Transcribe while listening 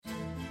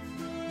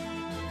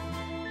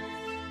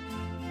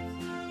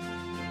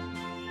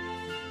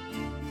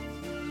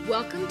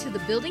Welcome to the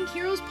Building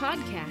Heroes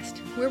podcast,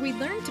 where we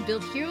learn to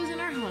build heroes in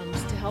our homes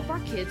to help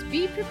our kids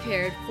be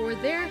prepared for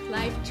their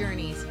life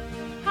journeys.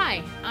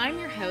 Hi, I'm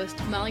your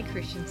host, Molly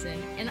Christensen,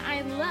 and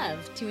I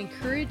love to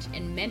encourage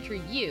and mentor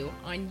you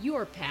on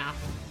your path.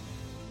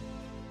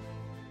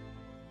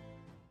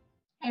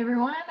 Hey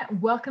everyone,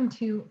 welcome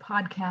to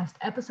podcast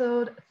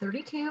episode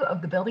 32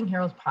 of the Building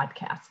Heroes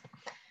podcast.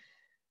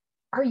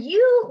 Are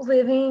you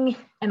living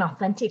an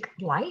authentic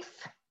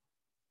life?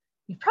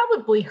 You've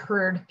probably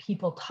heard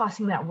people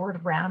tossing that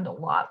word around a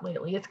lot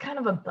lately. It's kind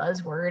of a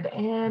buzzword.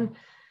 And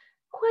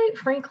quite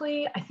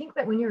frankly, I think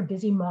that when you're a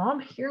busy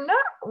mom, you're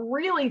not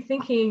really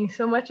thinking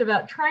so much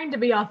about trying to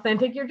be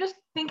authentic. You're just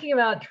thinking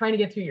about trying to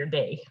get through your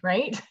day,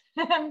 right?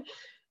 And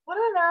what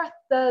on earth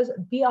does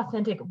be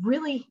authentic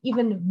really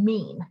even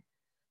mean?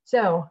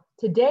 So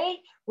today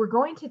we're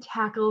going to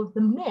tackle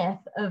the myth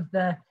of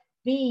the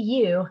Be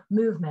You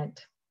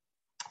movement.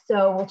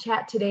 So we'll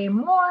chat today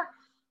more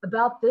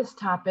about this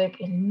topic,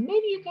 and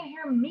maybe you can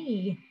hear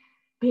me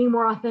being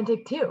more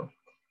authentic too.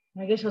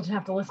 I guess you'll just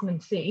have to listen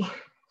and see.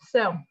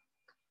 So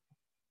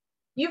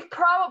you've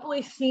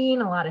probably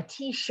seen a lot of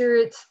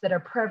t-shirts that are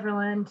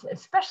prevalent,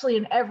 especially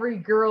in every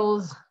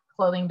girl's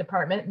clothing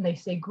department, and they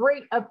say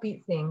great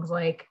upbeat things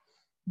like,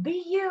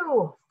 be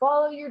you,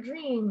 follow your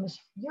dreams,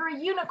 you're a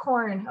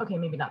unicorn. Okay,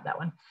 maybe not that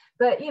one,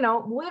 but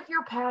live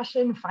your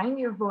passion, find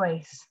your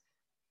voice,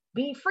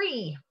 be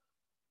free.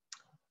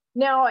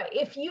 Now,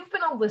 if you've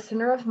been a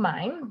listener of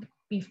mine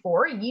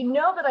before, you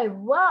know that I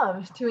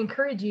love to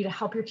encourage you to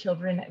help your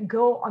children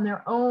go on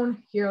their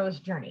own hero's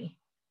journey,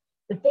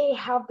 that they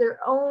have their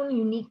own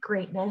unique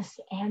greatness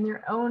and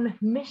their own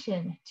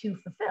mission to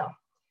fulfill,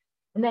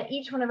 and that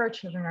each one of our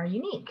children are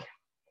unique.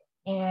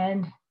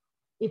 And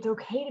it's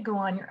okay to go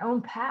on your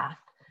own path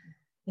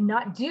and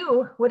not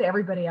do what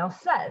everybody else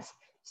says.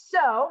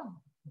 So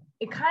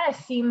it kind of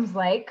seems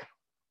like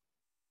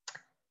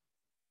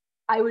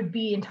I would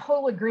be in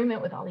total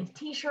agreement with all these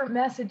t-shirt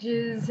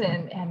messages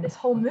and this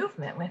whole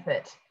movement with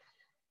it,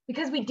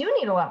 because we do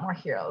need a lot more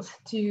heroes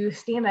to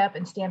stand up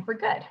and stand for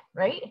good,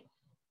 right?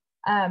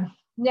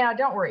 Now,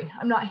 don't worry,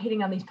 I'm not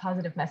hitting on these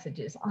positive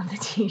messages on the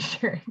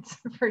t-shirts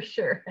for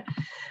sure.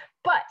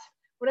 But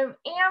what I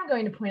am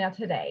going to point out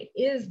today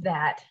is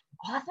that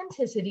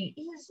authenticity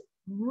is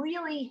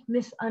really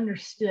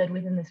misunderstood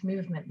within this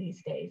movement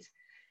these days.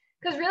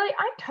 Because really,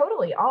 I'm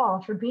totally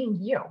all for being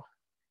you,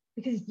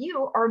 because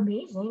you are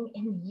amazing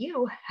and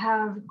you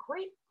have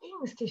great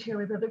things to share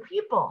with other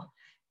people.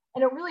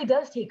 And it really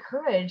does take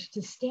courage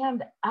to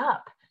stand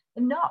up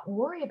and not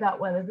worry about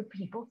what other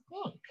people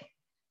think.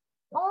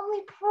 The only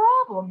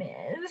problem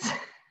is,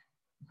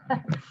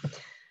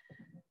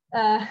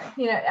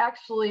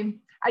 actually,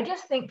 I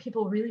just think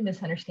people really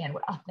misunderstand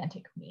what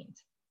authentic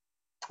means.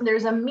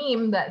 There's a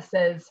meme that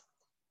says,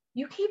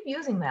 you keep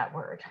using that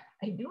word.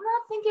 I do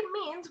not think it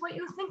means what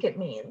you think it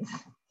means.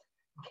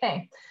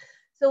 Okay.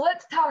 So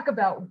let's talk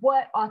about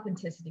what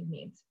authenticity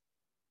means.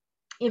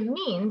 It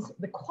means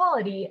the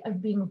quality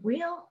of being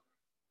real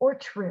or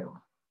true,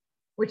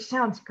 which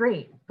sounds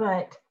great,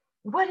 but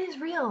what is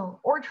real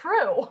or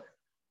true,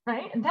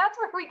 right? And that's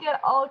where we get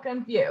all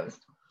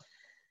confused.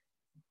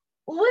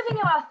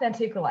 Living an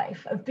authentic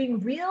life of being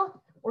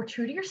real or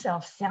true to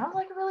yourself sounds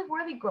like a really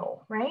worthy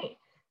goal, right?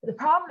 But the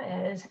problem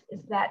is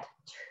that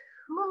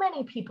too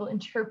many people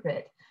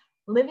interpret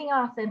living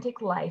an authentic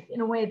life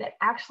in a way that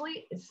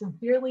actually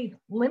severely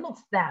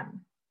limits them.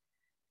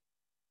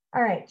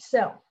 All right,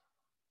 so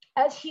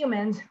as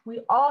humans,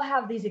 we all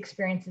have these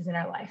experiences in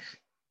our life.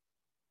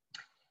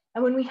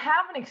 And when we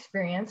have an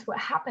experience, what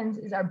happens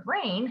is our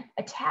brain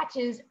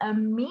attaches a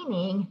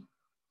meaning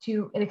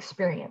to an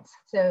experience.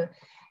 So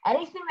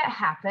anything that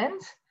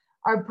happens,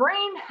 our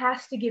brain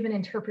has to give an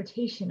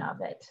interpretation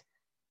of it,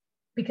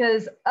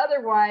 because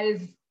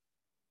otherwise,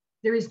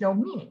 there is no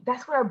meaning.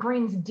 That's what our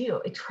brains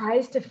do. It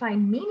tries to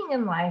find meaning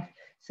in life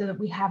so that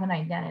we have an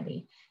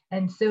identity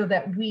and so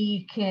that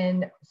we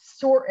can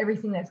sort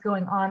everything that's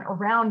going on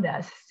around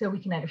us so we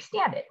can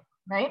understand it,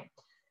 right?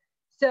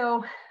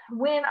 So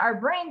when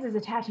our brains is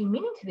attaching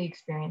meaning to the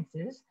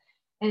experiences,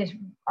 and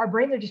our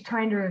brains are just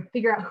trying to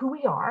figure out who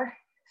we are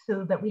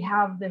so that we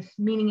have this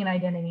meaning and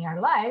identity in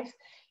our lives,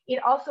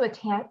 it also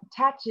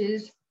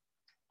attaches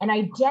an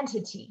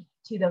identity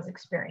to those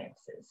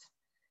experiences,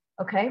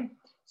 okay?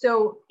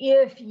 So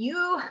if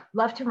you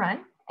love to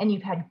run and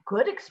you've had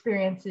good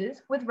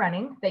experiences with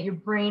running, that your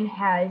brain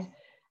has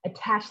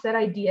attached that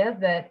idea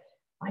that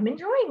I'm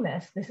enjoying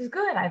this is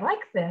good, I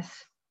like this,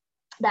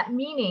 that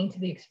meaning to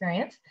the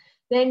experience,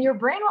 then your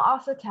brain will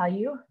also tell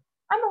you,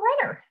 I'm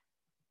a runner.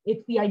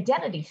 It's the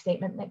identity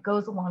statement that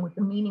goes along with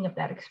the meaning of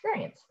that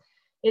experience.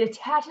 It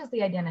attaches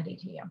the identity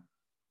to you.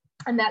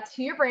 And that's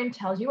who your brain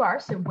tells you are.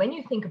 So when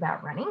you think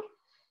about running,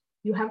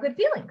 you have good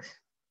feelings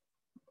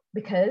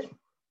because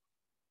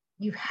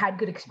you've had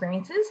good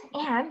experiences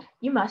and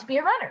you must be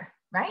a runner,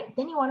 right?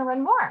 Then you want to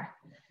run more.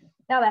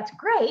 Now that's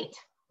great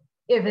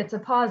if it's a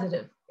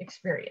positive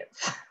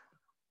experience,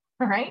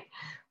 all right?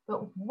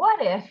 But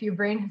what if your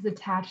brain has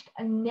attached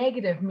a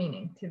negative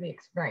meaning to the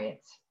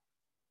experience?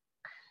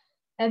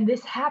 And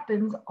this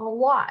happens a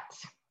lot.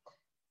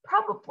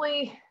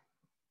 probably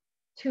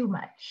too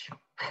much,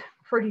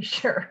 pretty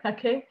sure,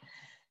 okay?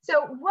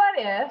 So what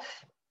if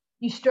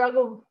you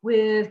struggle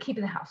with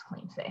keeping the house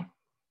clean, say?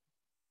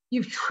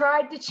 You've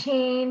tried to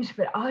change,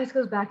 but it always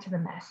goes back to the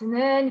mess. And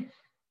then,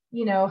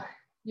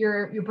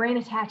 your brain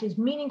attaches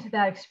meaning to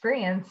that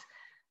experience.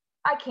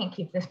 I can't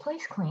keep this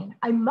place clean.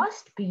 I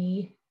must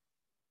be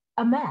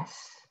a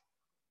mess.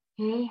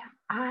 Okay,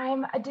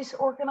 I'm a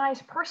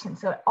disorganized person.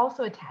 So it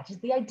also attaches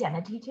the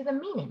identity to the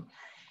meaning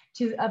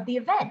of the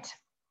event.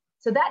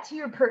 So that's who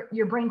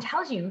your brain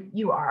tells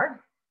you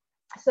are.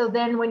 So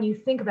then when you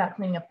think about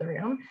cleaning up the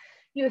room,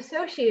 you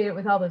associate it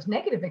with all those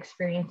negative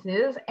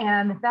experiences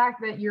and the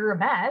fact that you're a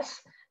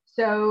mess.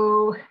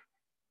 So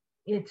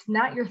it's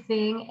not your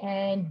thing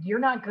and you're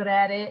not good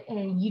at it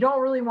and you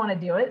don't really want to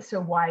do it. So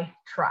why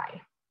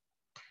try?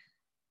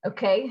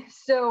 Okay,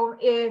 so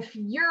if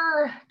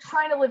you're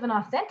trying to live an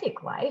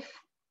authentic life,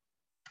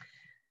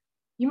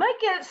 you might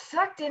get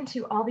sucked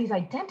into all these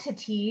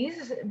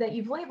identities that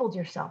you've labeled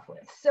yourself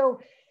with.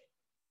 So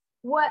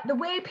the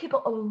way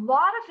people, the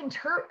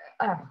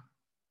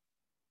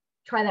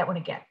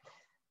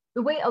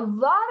way a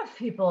lot of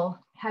people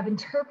have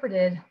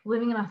interpreted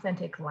living an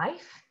authentic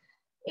life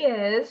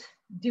is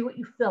do what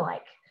you feel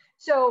like.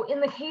 So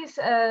in the case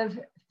of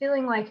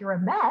feeling like you're a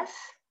mess,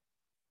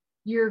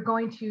 you're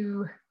going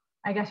to,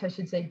 I guess I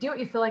should say, do what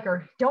you feel like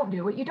or don't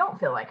do what you don't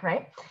feel like,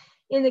 right?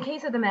 In the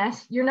case of the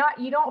mess, you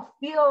don't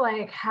feel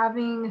like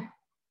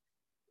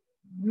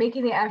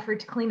making the effort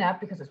to clean up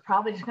because it's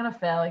probably just going to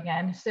fail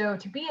again. So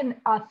to be an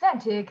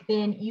authentic,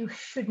 then you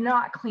should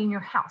not clean your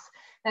house.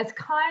 That's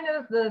kind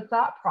of the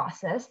thought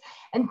process.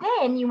 And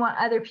then you want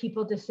other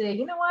people to say,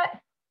 you know what?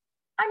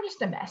 I'm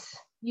just a mess.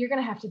 You're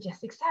going to have to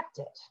just accept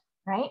it,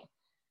 right?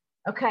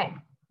 Okay.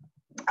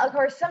 Of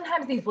course,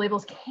 sometimes these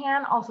labels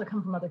can also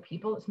come from other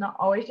people. It's not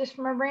always just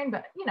from our brain,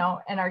 but,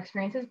 and our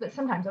experiences, but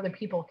sometimes other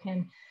people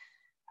can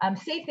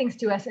say things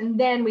to us, and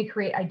then we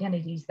create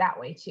identities that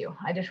way too.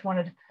 I just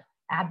wanted to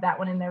add that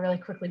one in there really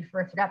quickly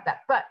before I forgot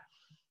that. But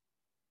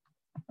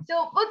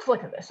so let's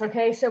look at this,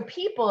 okay? So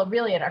people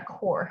really at our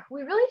core,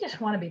 we really just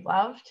want to be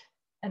loved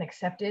and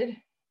accepted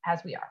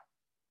as we are,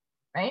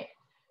 right?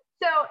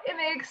 So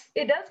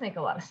it does make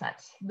a lot of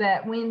sense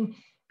that when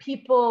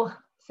people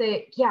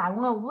say, yeah, I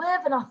want to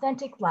live an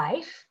authentic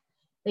life,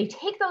 they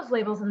take those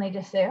labels and they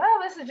just say, oh,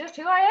 this is just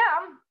who I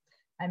am.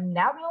 I'm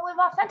now going to live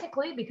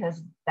authentically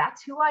because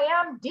that's who I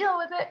am. Deal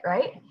with it,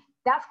 right?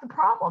 That's the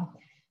problem.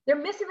 They're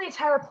missing the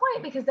entire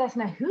point because that's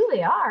not who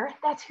they are.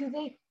 That's who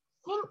they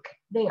think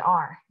they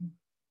are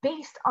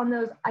based on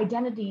those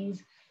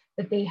identities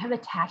that they have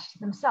attached to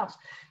themselves.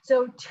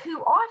 So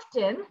too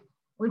often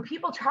when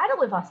people try to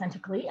live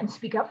authentically and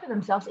speak up for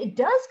themselves, it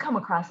does come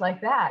across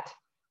like that.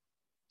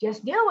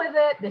 Just deal with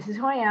it. This is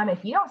who I am.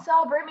 If you don't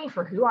celebrate me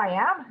for who I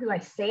am, who I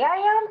say I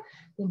am,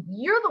 then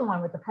you're the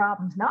one with the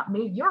problems, not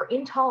me. You're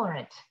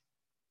intolerant.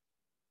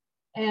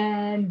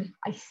 And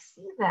I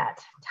see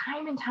that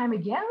time and time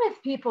again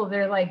with people.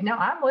 They're like, no,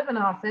 I'm living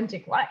an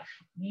authentic life.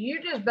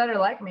 You just better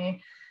like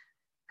me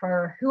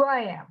for who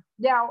I am.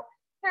 Now,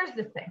 here's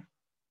the thing.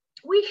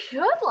 We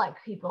should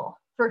like people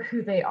for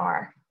who they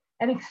are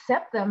and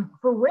accept them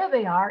for where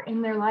they are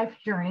in their life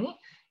journey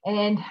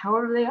and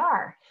however they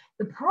are.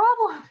 The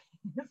problem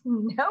is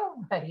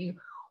nobody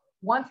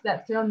wants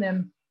that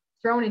thrown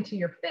into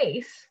your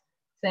face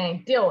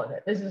saying, deal with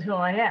it. This is who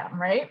I am,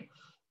 right?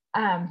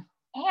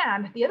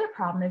 And the other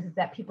problem is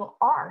that people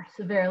are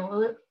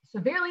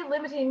severely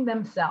limiting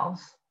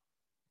themselves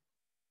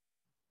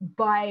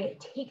by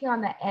taking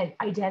on that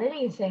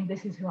identity and saying,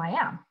 this is who I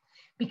am,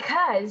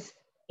 because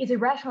it's a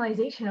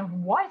rationalization of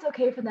why it's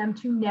okay for them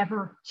to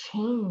never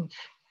change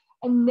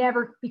and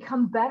never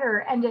become better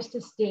and just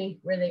to stay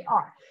where they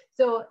are.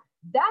 So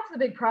that's the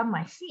big problem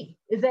I see,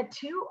 is that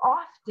too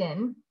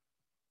often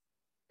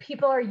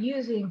people are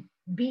using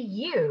be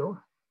you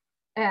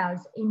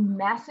as a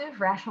massive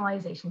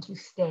rationalization to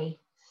stay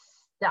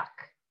stuck.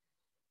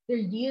 They're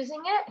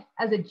using it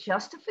as a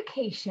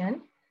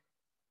justification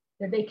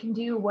that they can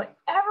do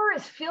whatever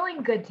is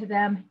feeling good to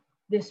them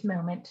this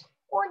moment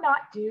or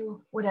not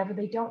do whatever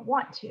they don't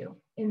want to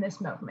in this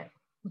moment,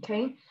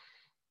 okay?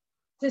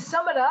 To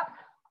sum it up,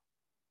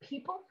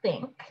 people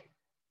think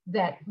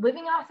that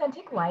living an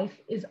authentic life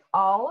is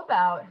all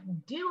about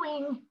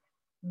doing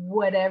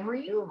whatever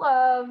you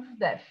love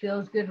that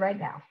feels good right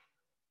now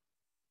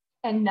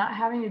and not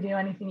having to do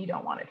anything you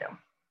don't want to do,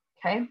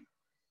 okay?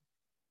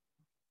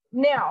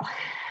 Now,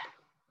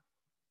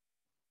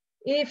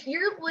 if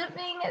you're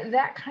living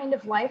that kind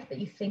of life that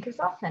you think is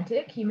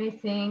authentic, you may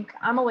think,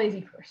 I'm a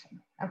lazy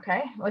person,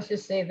 okay? Let's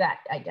just say that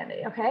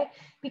identity, okay?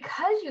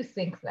 Because you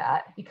think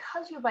that,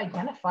 because you've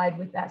identified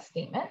with that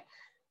statement,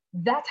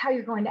 that's how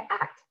you're going to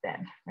act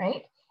then,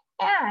 right?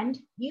 And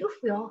you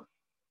feel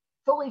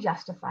fully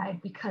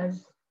justified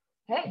because,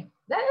 hey,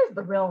 that is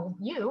the real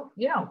you.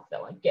 You don't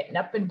feel like getting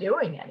up and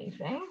doing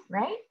anything,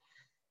 right?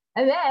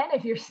 And then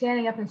if you're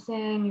standing up and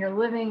saying you're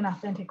living an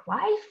authentic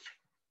life,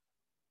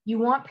 you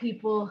want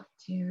people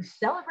to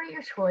celebrate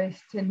your choice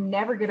to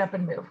never get up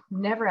and move,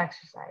 never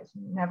exercise,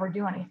 never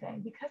do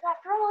anything, because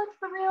after all, it's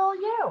the real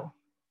you.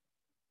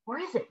 Or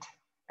is it,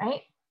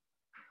 right?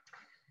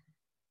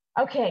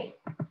 Okay.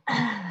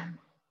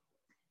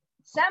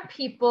 Some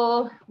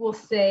people will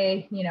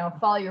say,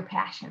 follow your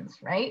passions,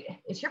 right?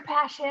 It's your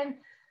passion,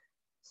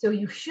 so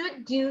you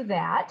should do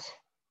that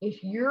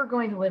if you're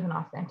going to live an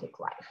authentic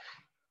life.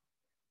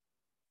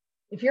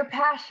 If you're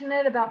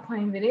passionate about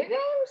playing video games,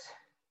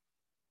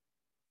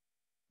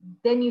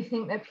 then you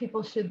think that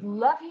people should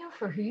love you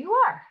for who you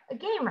are, a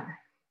gamer.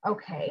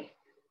 Okay.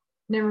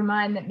 Never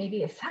mind that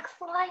maybe it sucks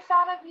the life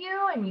out of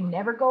you and you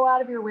never go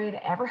out of your way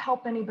to ever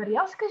help anybody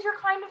else because you're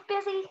kind of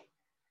busy.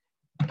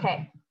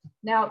 Okay.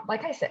 Now,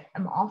 like I said,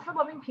 I'm all for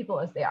loving people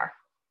as they are,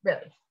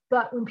 really.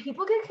 But when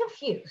people get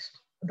confused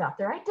about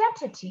their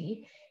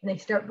identity and they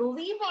start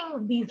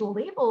believing these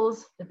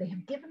labels that they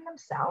have given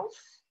themselves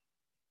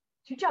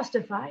to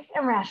justify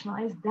and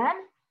rationalize then,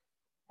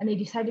 and they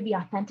decide to be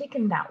authentic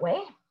in that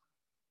way,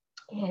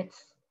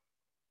 it's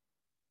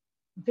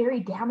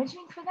very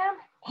damaging for them.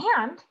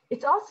 And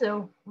it's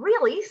also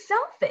really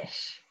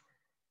selfish.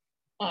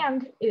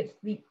 And it's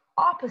the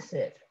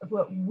opposite of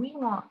what we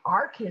want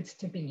our kids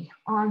to be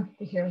on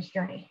the hero's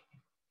journey.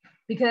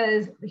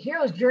 Because the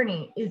hero's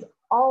journey is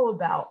all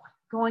about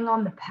going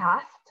on the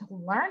path to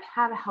learn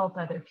how to help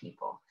other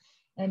people.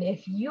 And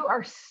if you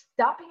are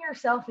stopping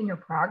yourself in your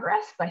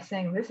progress by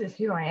saying, this is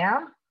who I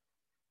am,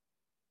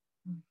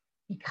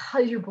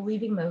 because you're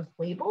believing those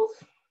labels,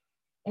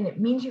 and it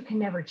means you can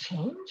never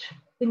change,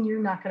 then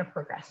you're not going to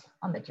progress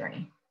on the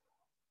journey.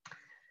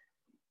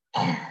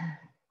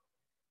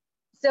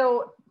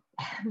 So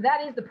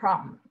that is the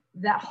problem.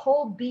 That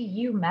whole be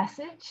you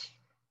message,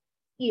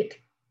 it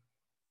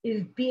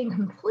is being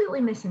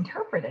completely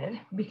misinterpreted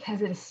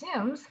because it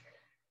assumes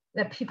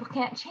that people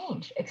can't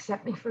change,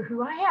 accept me for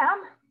who I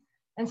am.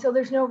 And so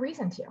there's no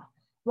reason to.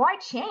 Why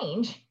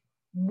change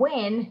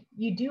when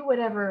you do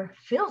whatever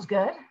feels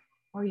good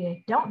or you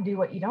don't do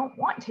what you don't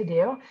want to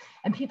do,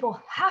 and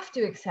people have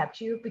to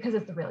accept you because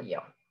it's the real you?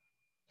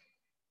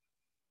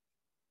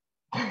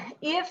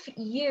 If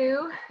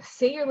you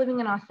say you're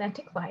living an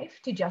authentic life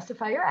to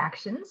justify your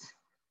actions,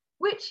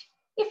 which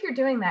if you're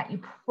doing that,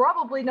 you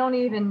probably don't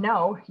even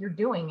know you're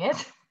doing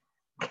it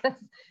because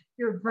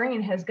your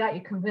brain has got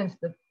you convinced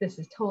that this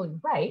is totally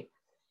right,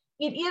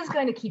 it is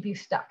going to keep you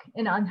stuck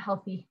in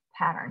unhealthy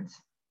patterns.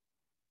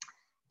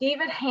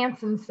 David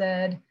Hansen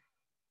said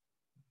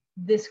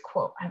this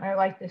quote, and I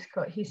like this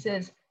quote. He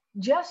says,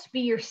 "Just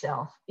be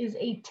yourself is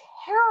a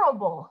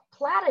terrible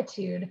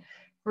platitude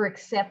for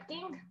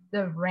accepting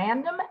the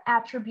random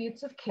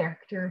attributes of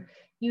character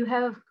you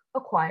have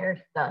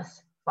acquired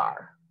thus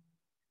far."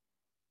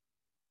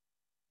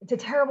 It's a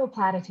terrible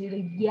platitude,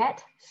 and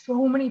yet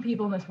so many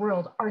people in this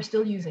world are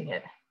still using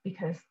it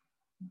because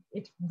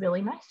it's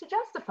really nice to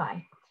justify.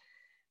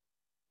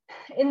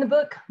 In the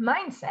book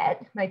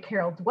Mindset by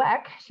Carol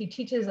Dweck, she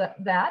teaches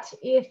that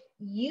if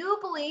you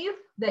believe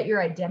that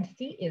your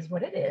identity is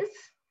what it is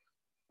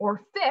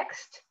or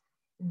fixed,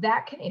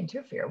 that can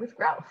interfere with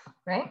growth,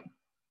 right?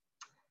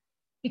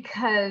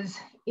 Because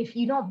if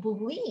you don't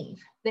believe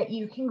that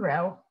you can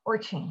grow or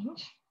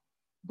change,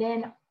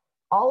 then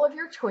all of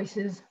your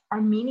choices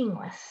are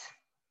meaningless.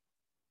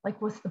 Like,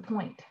 what's the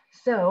point?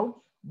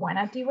 So why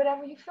not do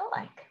whatever you feel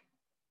like?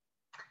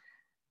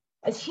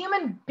 As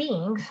human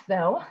beings,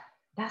 though,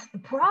 that's the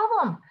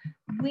problem.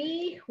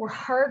 We were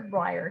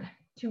hardwired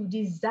to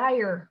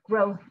desire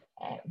growth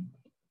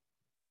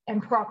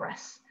and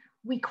progress.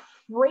 We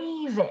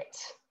crave it.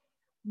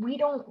 We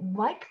don't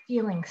like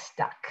feeling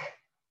stuck.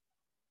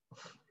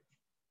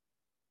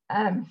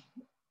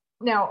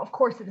 Now, of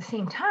course, at the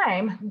same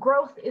time,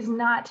 growth is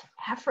not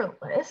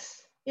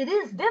effortless. It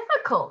is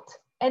difficult,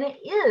 and it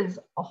is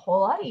a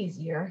whole lot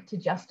easier to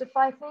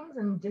justify things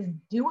and just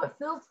do what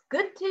feels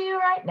good to you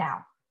right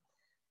now.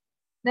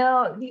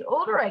 Now, the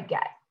older I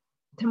get,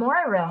 the more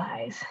I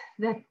realize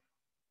that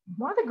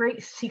one of the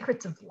great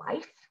secrets of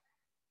life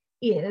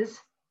is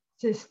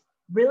to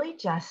really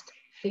just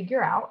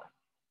figure out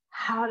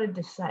how to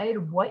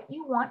decide what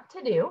you want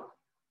to do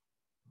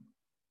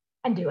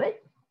and do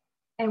it,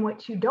 and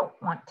what you don't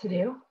want to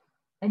do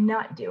and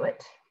not do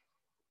it.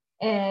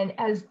 And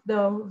as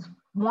those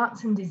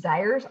wants and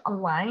desires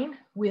align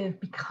with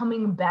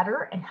becoming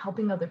better and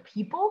helping other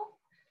people,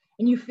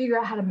 and you figure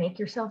out how to make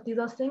yourself do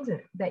those things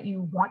that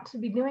you want to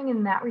be doing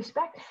in that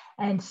respect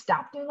and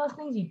stop doing those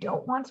things you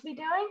don't want to be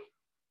doing,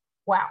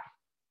 wow,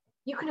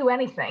 you can do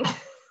anything.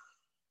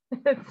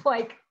 It's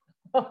like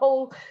the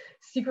whole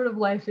secret of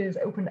life is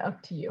opened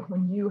up to you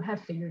when you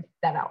have figured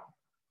that out.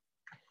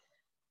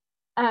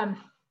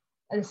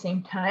 At the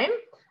same time,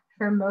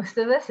 for most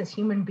of us as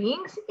human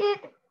beings,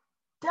 it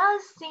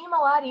does seem a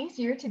lot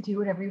easier to do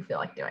whatever you feel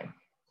like doing.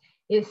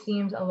 It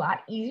seems a lot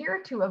easier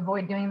to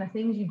avoid doing the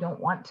things you don't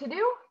want to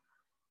do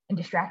and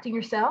distracting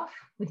yourself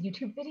with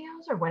YouTube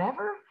videos or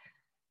whatever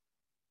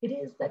it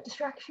is that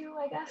distracts you,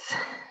 I guess.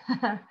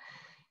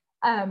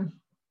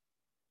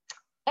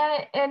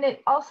 And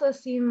it also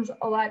seems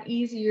a lot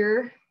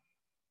easier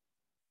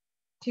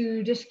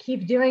to just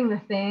keep doing the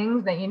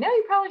things that you know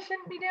you probably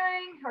shouldn't be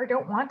doing or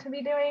don't want to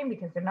be doing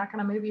because they're not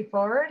going to move you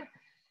forward,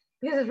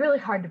 because it's really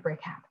hard to break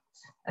habits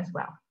as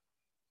well.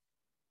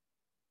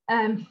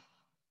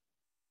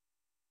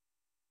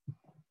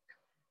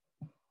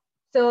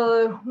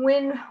 So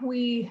when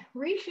we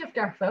reshift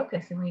our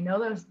focus and we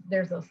know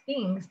there's those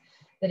things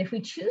that if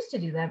we choose to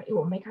do them, it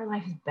will make our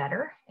lives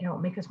better and it will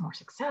make us more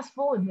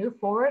successful and move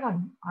forward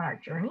on our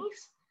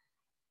journeys.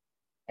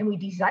 And we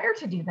desire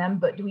to do them,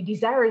 but do we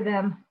desire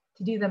them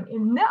to do them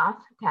enough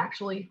to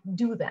actually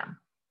do them?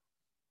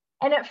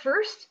 And at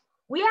first,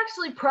 we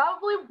actually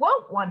probably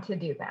won't want to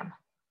do them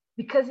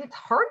because it's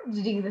hard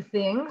to do the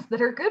things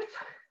that are good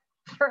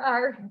for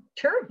our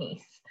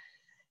journeys.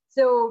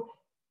 So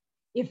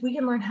if we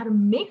can learn how to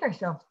make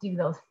ourselves do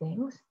those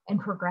things and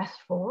progress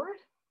forward,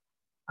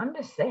 I'm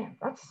just saying,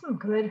 that's some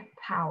good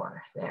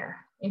power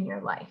there in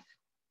your life.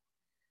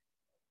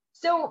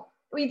 So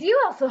we do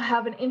also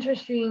have an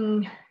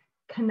interesting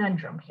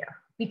conundrum here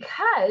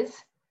because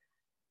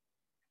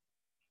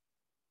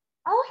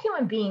all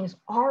human beings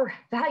are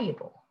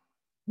valuable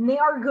and they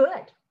are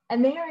good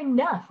and they are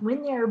enough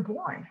when they are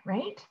born,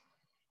 right?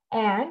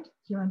 And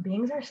human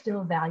beings are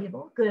still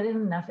valuable, good,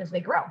 and enough as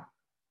they grow.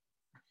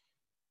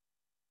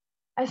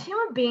 As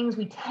human beings,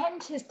 we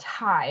tend to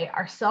tie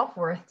our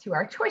self-worth to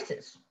our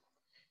choices.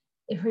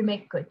 If we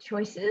make good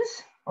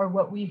choices or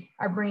what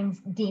our brains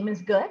deem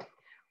as good,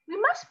 we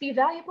must be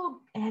valuable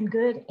and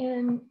good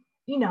and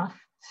enough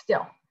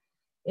still.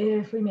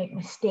 If we make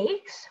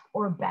mistakes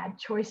or bad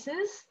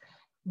choices,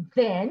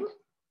 then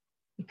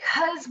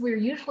because we're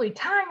usually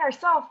tying our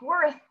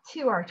self-worth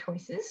to our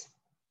choices,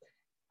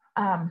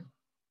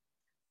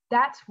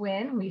 that's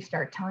when we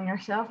start telling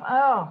ourselves,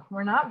 oh,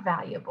 we're not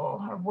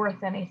valuable or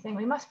worth anything.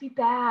 We must be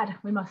bad.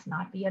 We must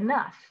not be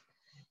enough.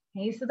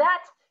 Okay, so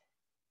that's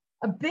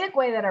a big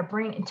way that our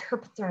brain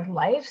interprets our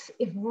lives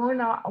if we're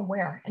not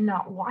aware and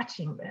not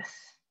watching this.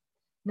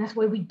 And that's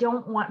why we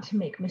don't want to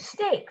make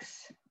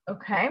mistakes,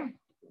 okay?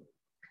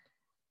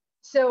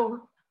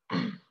 So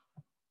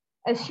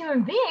as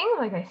human beings,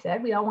 like I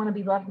said, we all want to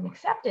be loved and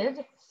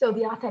accepted. So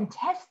the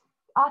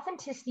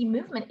authenticity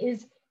movement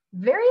is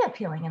very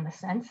appealing in the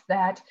sense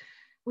that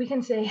we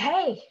can say,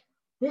 hey,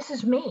 this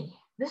is me.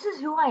 This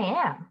is who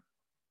I am.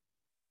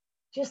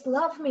 Just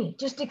love me.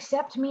 Just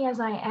accept me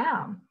as I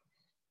am.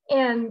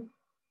 And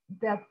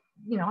that,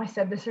 I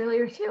said this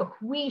earlier too.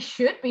 We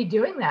should be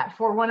doing that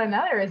for one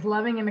another, is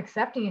loving and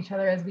accepting each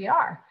other as we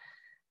are.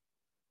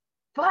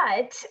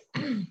 But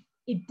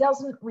it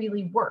doesn't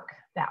really work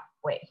that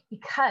way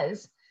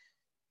because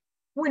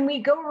when we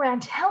go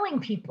around telling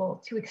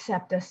people to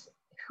accept us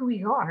who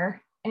we are,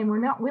 and we're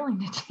not willing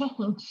to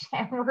change,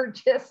 and we're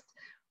just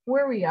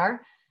where we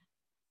are,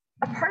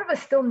 a part of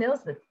us still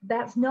knows that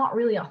that's not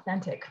really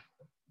authentic.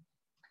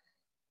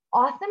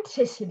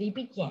 Authenticity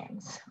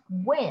begins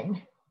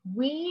when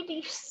we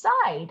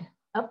decide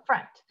up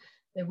front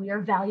that we are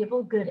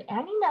valuable, good,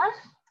 and enough,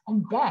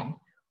 and then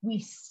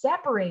we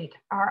separate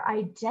our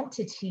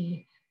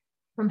identity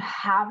from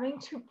having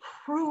to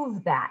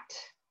prove that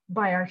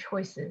by our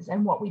choices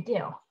and what we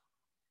do,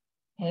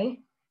 okay?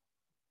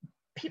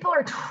 People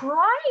are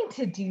trying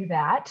to do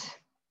that,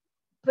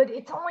 but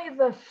it's only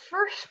the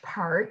first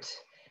part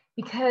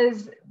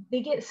because they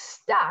get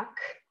stuck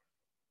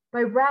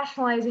by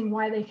rationalizing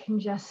why they can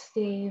just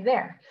stay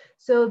there.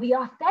 So the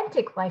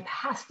authentic life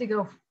has to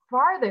go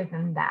farther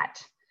than that,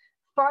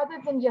 farther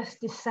than just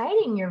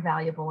deciding you're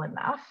valuable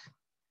enough,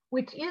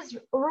 which is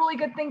a really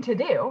good thing to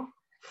do.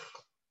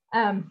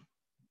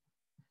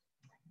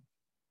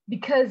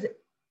 Because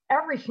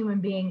every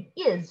human being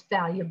is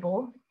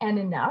valuable and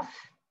enough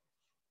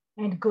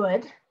and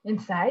good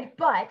inside,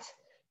 but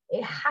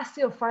it has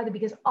to go farther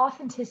because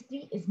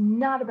authenticity is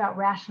not about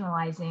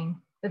rationalizing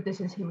that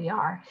this is who we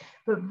are,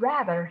 but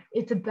rather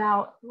it's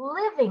about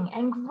living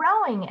and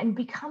growing and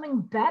becoming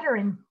better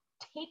and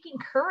taking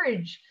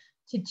courage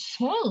to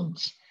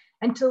change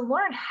and to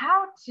learn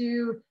how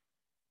to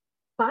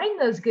find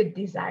those good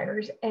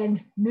desires and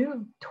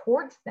move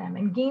towards them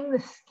and gain the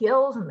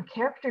skills and the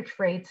character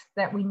traits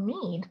that we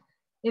need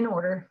in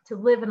order to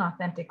live an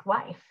authentic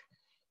life.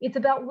 It's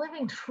about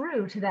living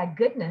true to that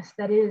goodness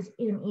that is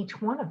in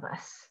each one of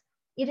us.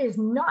 It is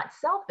not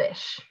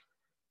selfish.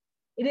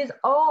 It is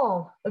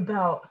all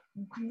about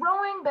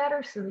growing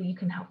better so that you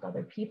can help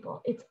other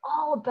people. It's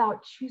all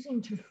about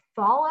choosing to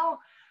follow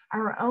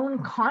our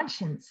own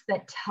conscience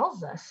that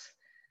tells us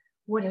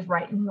what is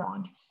right and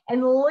wrong,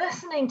 and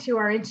listening to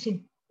our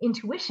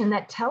intuition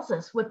that tells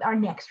us what our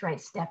next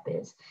right step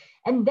is,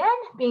 and then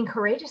being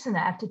courageous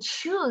enough to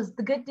choose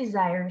the good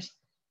desires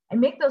and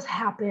make those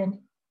happen,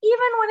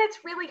 even when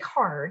it's really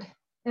hard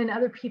and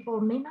other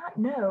people may not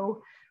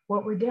know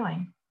what we're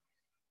doing.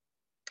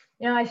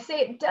 I say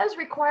it does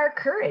require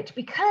courage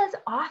because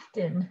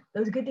often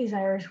those good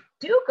desires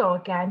do go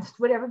against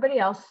what everybody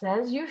else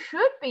says you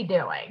should be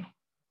doing.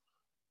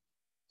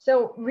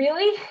 So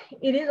really,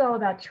 it is all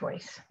about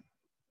choice.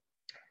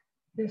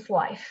 This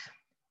life,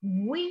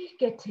 we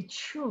get to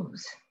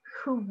choose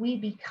who we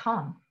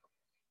become.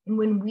 And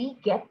when we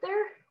get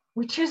there,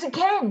 we choose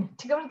again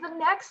to go to the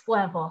next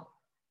level.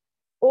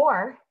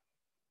 Or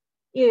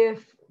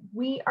if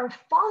we are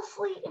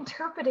falsely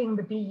interpreting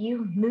the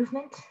BU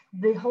movement,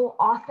 the whole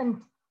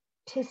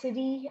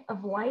authenticity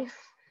of life,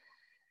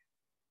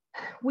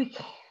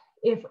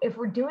 if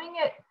we're doing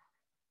it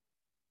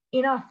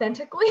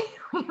inauthentically,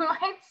 we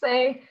might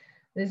say,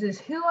 this is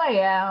who I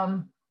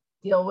am,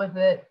 deal with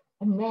it.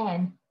 And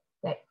then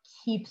that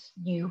keeps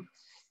you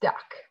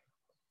stuck.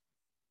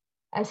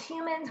 As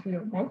humans, we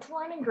are meant to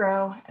learn and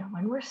grow. And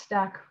when we're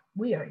stuck,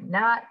 we are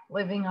not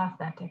living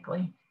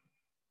authentically.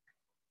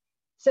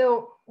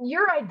 So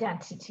your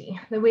identity,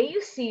 the way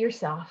you see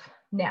yourself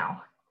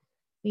now,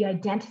 the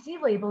identity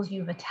labels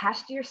you've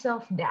attached to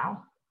yourself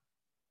now,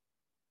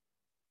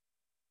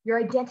 your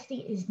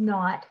identity is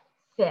not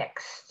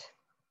fixed.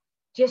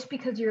 Just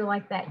because you're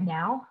like that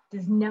now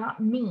does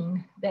not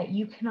mean that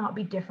you cannot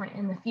be different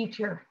in the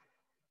future.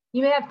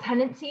 You may have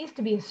tendencies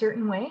to be a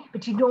certain way,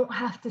 but you don't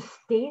have to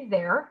stay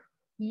there.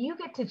 You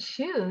get to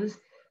choose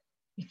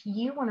if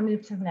you want to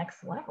move to the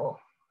next level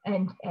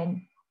and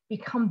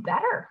become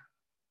better.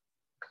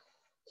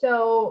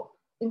 So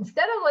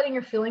instead of letting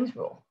your feelings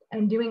rule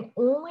and doing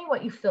only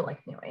what you feel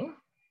like doing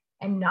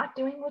and not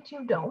doing what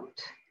you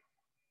don't,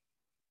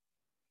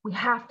 we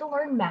have to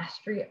learn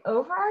mastery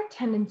over our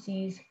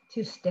tendencies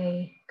to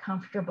stay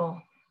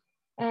comfortable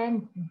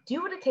and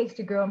do what it takes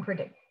to grow and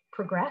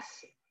progress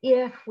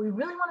if we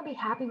really want to be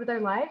happy with our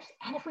lives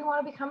and if we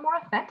want to become more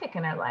authentic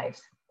in our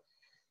lives.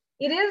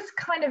 It is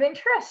kind of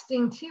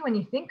interesting too when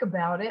you think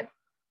about it.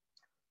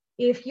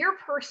 If you're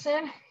a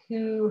person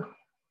who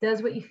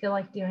does what you feel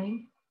like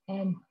doing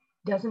and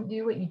doesn't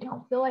do what you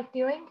don't feel like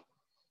doing,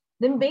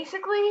 then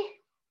basically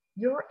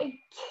you're a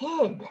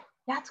kid.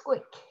 That's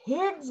what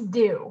kids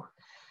do.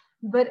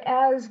 But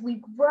as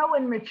we grow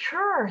and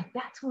mature,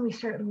 that's when we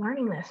start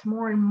learning this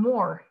more and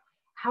more,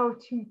 how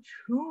to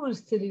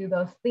choose to do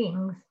those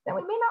things that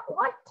we may not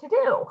want to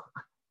do,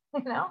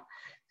 so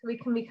we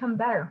can become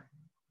better.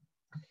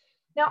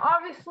 Now,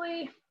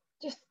 obviously,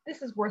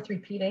 this is worth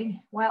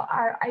repeating. While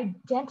our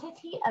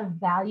identity of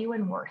value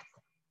and worth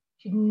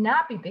should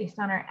not be based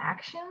on our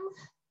actions,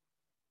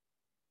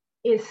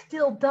 it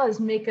still does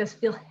make us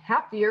feel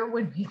happier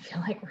when we feel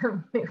like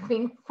we're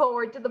moving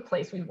forward to the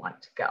place we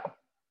want to go.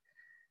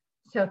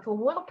 So it's a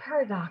little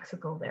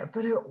paradoxical there,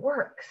 but it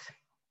works.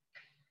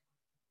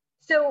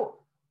 So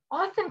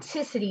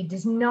authenticity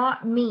does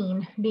not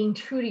mean being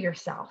true to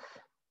yourself.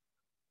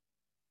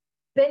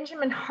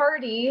 Benjamin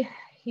Hardy,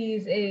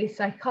 he's a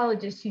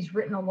psychologist. He's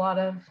written a lot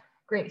of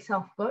great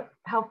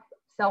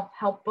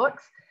self-help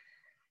books.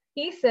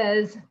 He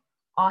says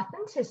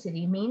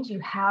authenticity means you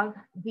have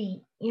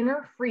the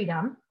inner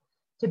freedom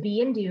to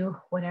be and do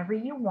whatever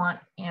you want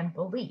and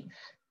believe.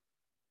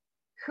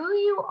 Who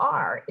you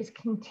are is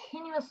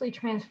continuously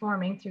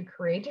transforming through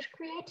courageous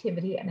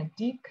creativity and a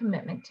deep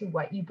commitment to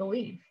what you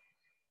believe.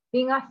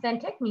 Being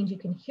authentic means you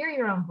can hear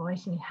your own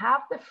voice and you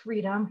have the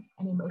freedom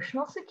and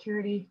emotional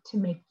security to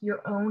make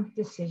your own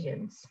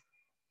decisions.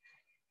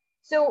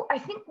 So I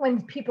think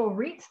when people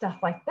read stuff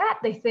like that,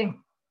 they think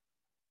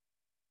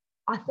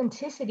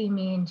authenticity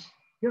means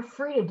you're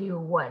free to do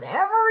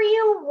whatever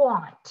you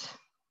want.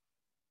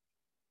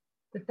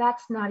 But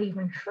that's not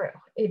even true.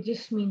 It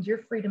just means you're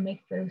free to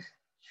make those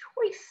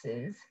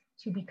choices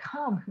to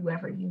become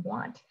whoever you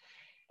want.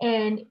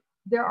 And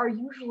there are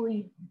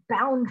usually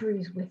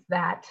boundaries with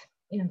that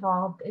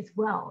involved as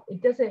well.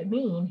 It doesn't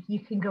mean you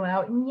can go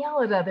out and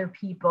yell at other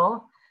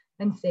people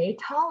and say,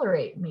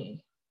 tolerate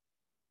me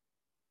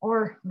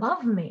or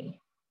love me.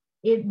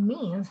 It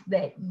means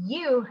that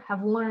you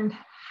have learned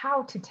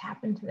how to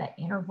tap into that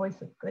inner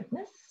voice of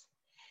goodness,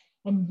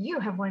 and you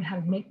have learned how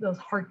to make those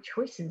hard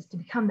choices to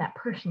become that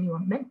person you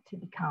are meant to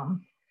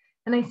become.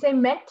 And I say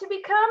meant to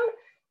become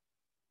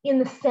in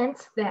the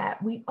sense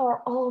that we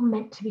are all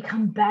meant to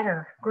become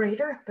better,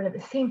 greater, but at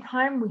the same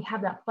time, we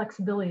have that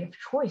flexibility of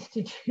choice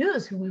to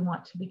choose who we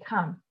want to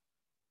become.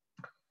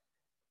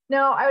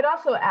 Now, I would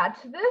also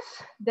add to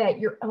this that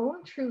your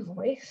own true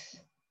voice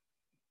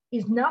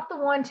is not the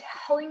one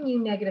telling you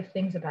negative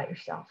things about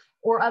yourself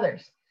or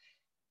others.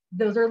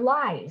 Those are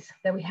lies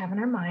that we have in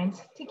our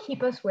minds to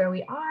keep us where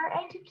we are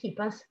and to keep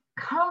us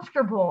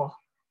comfortable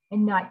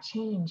and not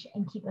change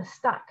and keep us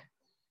stuck.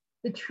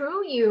 The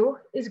true you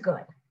is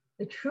good.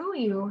 The true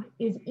you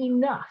is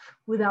enough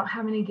without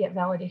having to get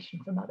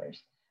validation from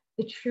others.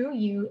 The true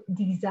you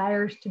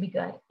desires to be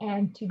good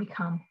and to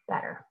become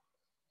better.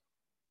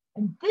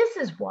 And this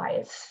is why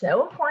it's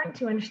so important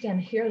to understand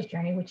the hero's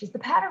journey, which is the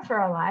pattern for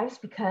our lives,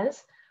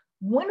 because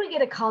when we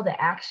get a call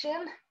to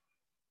action,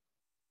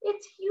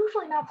 it's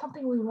usually not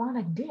something we want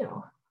to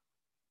do.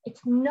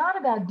 It's not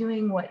about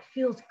doing what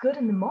feels good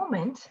in the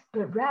moment,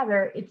 but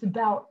rather it's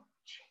about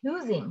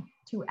choosing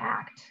to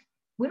act.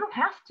 We don't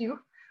have to.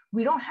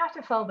 We don't have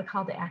to follow the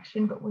call to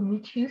action, but when we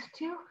choose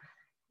to,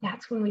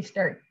 that's when we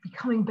start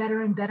becoming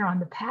better and better on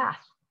the path.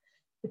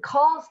 The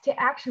calls to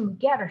action we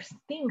get are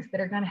things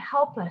that are going to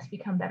help us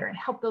become better and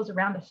help those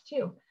around us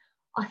too.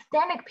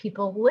 Authentic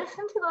people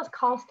listen to those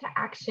calls to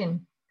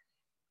action.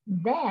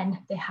 Then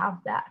they have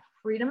that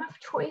freedom of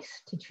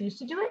choice to choose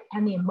to do it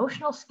and the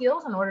emotional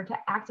skills in order to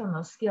act on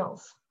those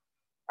skills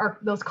or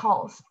those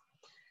calls.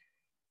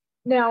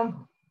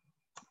 Now,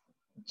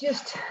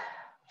 just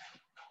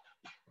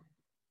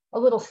a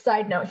little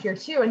side note here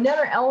too.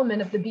 Another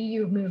element of the Be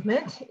You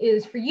movement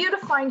is for you to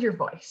find your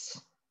voice.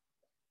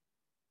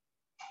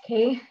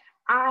 Okay,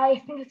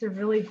 I think it's a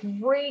really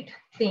great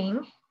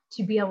thing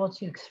to be able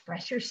to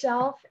express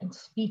yourself and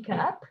speak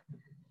up.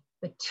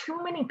 But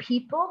too many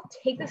people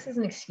take this as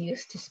an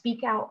excuse to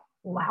speak out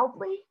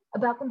loudly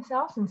about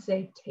themselves and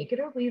say, take it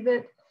or leave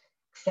it,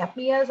 accept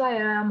me as I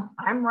am,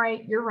 I'm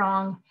right, you're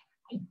wrong,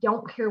 I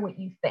don't care what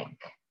you think.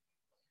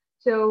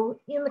 So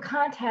in the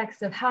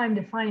context of how I'm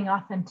defining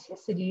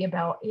authenticity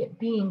about it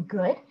being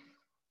good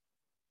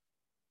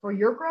for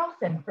your growth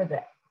and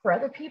for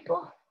other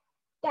people,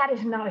 that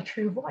is not a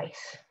true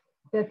voice.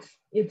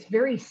 It's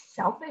very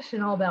selfish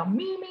and all about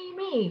me, me,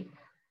 me.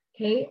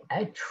 Okay,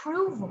 a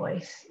true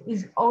voice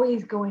is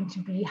always going to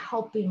be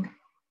helping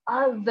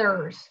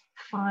others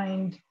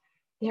find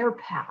their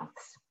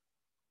paths.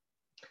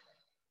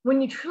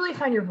 When you truly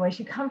find your voice,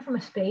 you come from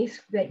a space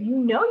that you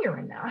know you're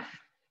enough,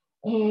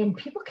 and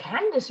people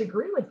can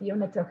disagree with you,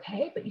 and it's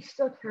okay, but you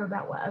still care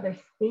about what others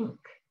think.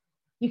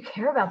 You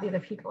care about the other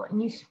people,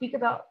 and you speak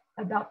about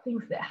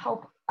things that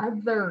help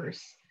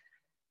others,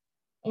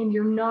 and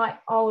you're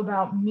not all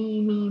about me,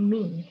 me,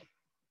 me.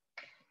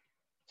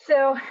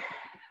 So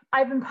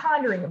I've been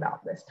pondering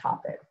about this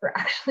topic for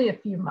actually a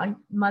few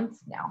months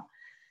now,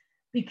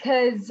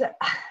 because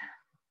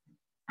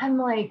I'm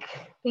like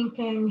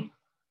thinking,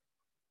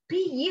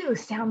 be you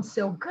sounds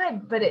so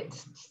good, but it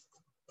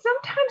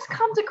sometimes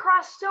comes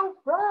across so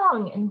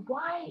wrong. And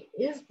why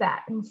is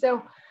that? And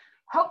so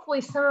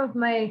hopefully some of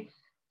my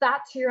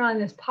thoughts here on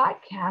this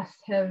podcast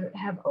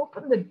have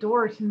opened the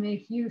door to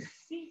make you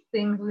see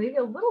things maybe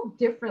a little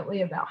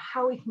differently about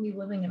how we can be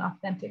living an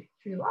authentic,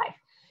 true life.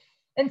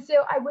 And so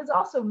I was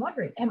also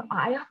wondering, am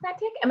I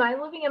authentic? Am I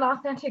living an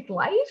authentic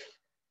life?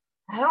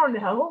 I don't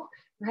know,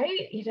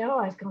 right?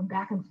 I was going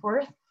back and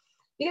forth,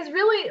 because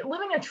really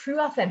living a true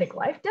authentic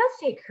life does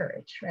take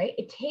courage, right?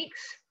 It takes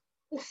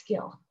the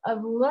skill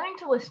of learning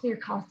to listen to your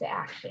calls to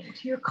action,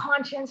 to your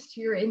conscience,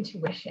 to your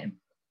intuition.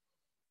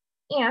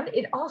 And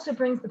it also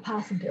brings the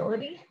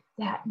possibility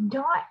that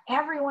not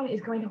everyone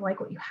is going to like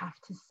what you have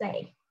to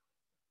say.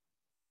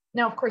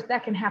 Now, of course,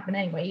 that can happen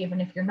anyway,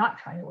 even if you're not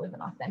trying to live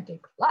an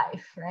authentic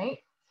life, right?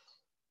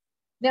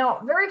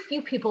 Now, very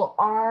few people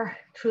are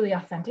truly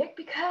authentic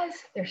because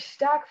they're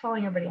stuck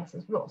following everybody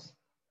else's rules.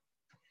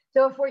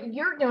 So if what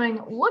you're doing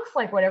looks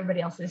like what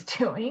everybody else is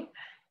doing,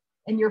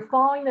 and you're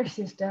following their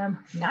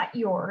system, not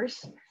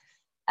yours,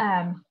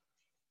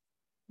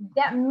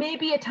 that may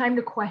be a time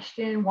to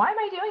question, why am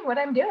I doing what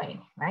I'm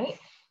doing, right?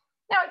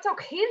 Now, it's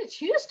okay to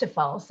choose to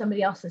follow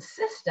somebody else's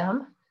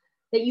system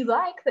that you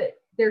like, that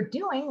they're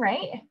doing,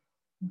 right?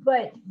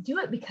 But do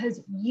it because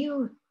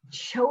you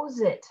chose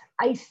it.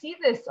 I see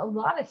this a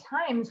lot of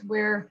times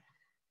where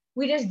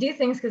we just do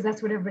things because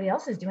that's what everybody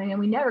else is doing,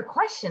 and we never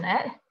question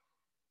it.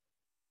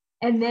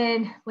 And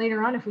then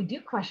later on, if we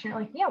do question it,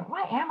 like, yeah,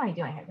 why am I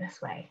doing it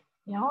this way?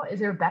 Is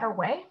there a better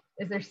way?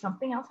 Is there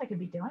something else I could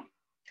be doing?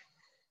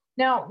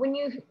 Now, when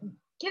you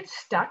get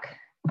stuck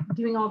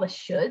doing all the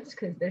shoulds,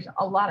 because there's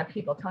a lot of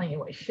people telling you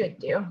what you should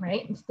do,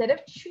 right? Instead of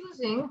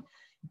choosing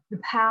the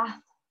path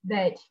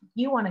that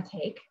you want to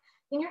take,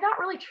 then you're not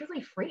really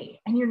truly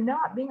free, and you're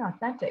not being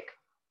authentic.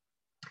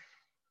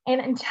 And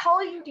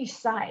until you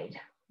decide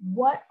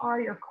what are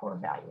your core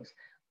values,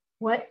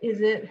 what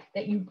is it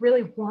that you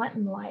really want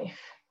in life,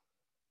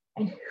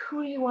 and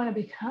who do you want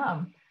to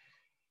become,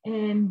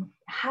 and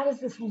how does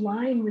this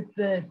line with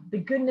the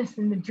goodness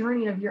and the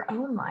journey of your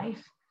own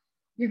life,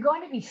 you're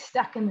going to be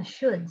stuck in the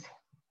shoulds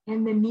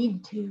and the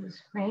need tos,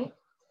 right?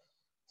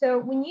 So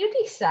when you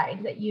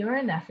decide that you're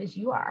enough as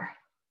you are,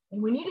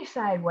 and when you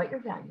decide what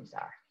your values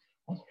are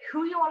and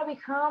who you want to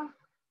become,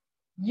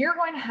 you're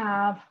going to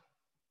have,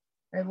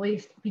 or at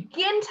least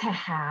begin to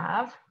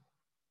have,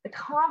 the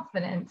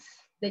confidence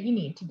that you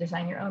need to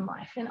design your own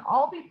life, and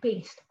all be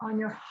based on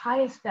your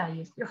highest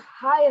values, your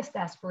highest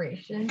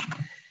aspirations,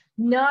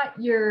 not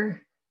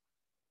your,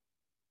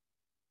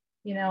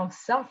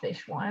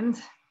 selfish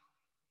ones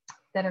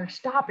that are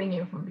stopping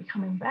you from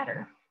becoming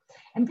better.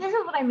 And this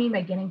is what I mean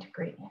by getting to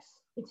greatness.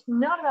 It's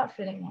not about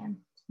fitting in.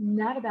 It's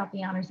not about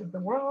the honors of the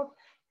world.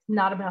 It's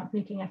not about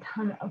making a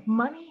ton of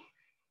money.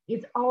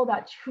 It's all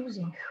about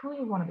choosing who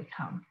you want to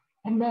become,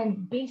 and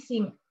then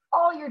basing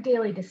all your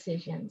daily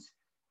decisions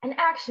and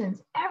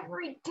actions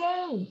every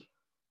day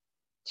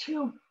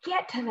to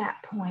get to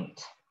that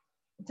point.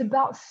 It's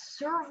about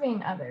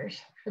serving others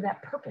for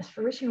that purpose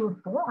for which you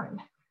were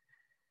born.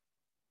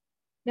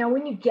 Now,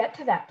 when you get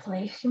to that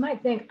place, you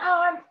might think,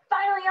 oh, I'm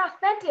finally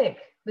authentic.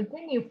 But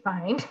then you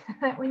find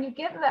that when you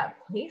get to that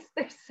place,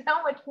 there's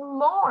so much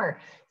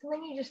more. So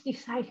then you just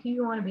decide who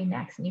you want to be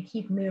next, and you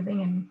keep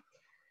moving and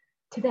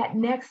to that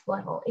next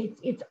level.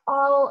 It's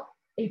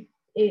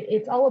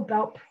all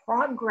about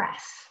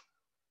progress,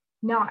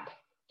 not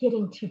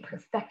getting to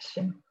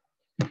perfection.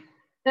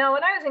 Now,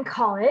 when I was in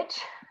college,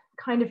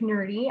 kind of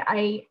nerdy,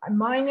 I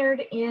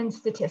minored in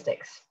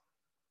statistics.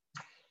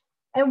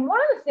 And one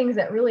of the things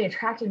that really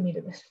attracted me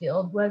to this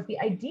field was the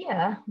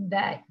idea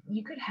that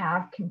you could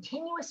have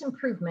continuous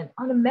improvement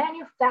on a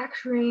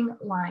manufacturing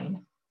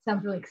line.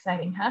 Sounds really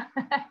exciting, huh?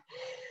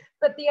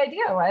 But the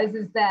idea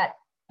is that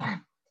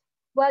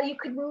while you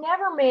could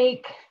never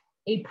make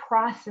a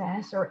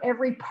process or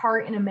every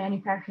part in a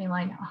manufacturing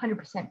line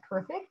 100%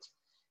 perfect,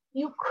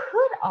 you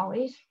could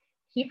always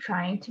keep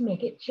trying to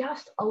make it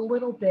just a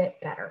little bit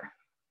better.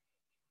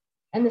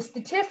 And the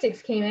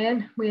statistics came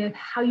in with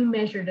how you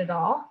measured it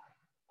all.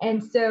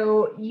 And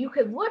so you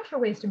could look for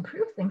ways to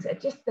improve things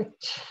at just the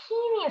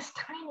teeniest,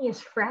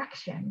 tiniest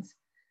fractions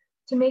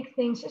to make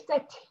things just a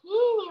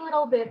teeny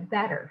little bit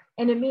better.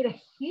 And it made a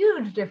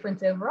huge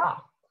difference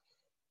overall.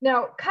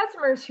 Now,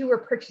 customers who were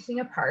purchasing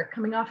a part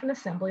coming off an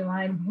assembly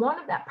line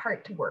wanted that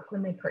part to work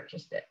when they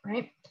purchased it,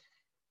 right?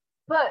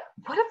 But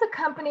what if the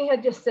company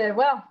had just said,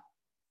 well,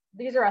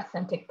 these are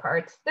authentic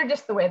parts. They're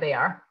just the way they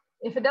are.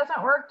 If it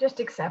doesn't work, just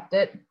accept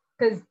it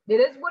because it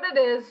is what it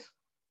is.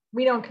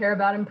 We don't care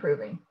about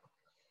improving.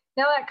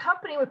 Now that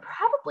company would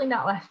probably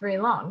not last very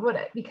long, would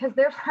it? Because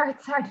their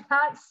parts are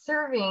not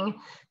serving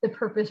the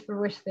purpose for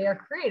which they are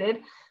created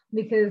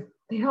because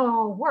they don't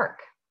all work.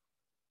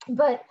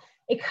 But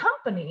a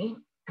company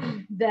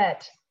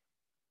that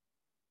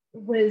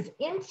was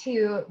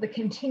into the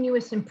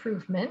continuous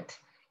improvement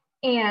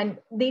and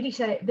they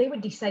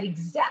would decide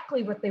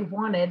exactly what they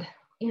wanted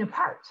in a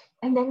part.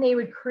 And then they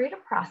would create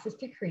a process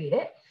to create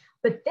it,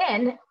 but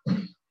then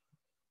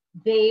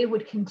they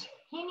would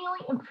continually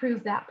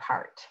improve that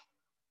part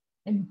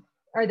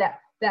or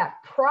that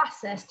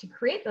process to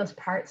create those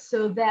parts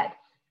so that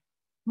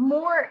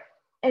more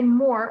and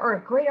more or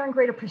a greater and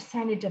greater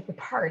percentage of the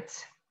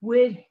parts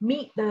would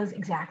meet those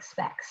exact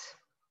specs.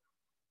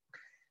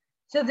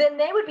 So then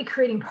they would be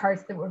creating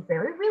parts that were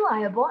very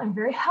reliable and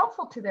very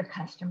helpful to their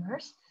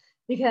customers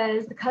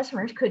because the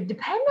customers could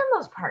depend on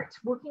those parts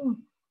working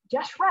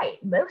just right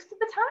most of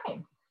the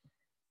time.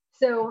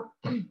 So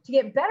to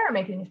get better at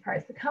making these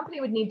parts, the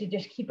company would need to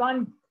just keep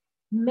on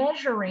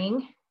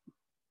measuring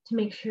to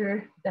make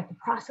sure that the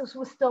process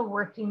was still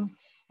working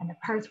and the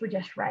parts were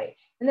just right.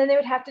 And then they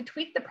would have to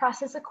tweak the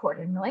process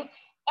accordingly.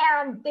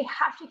 And they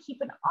have to keep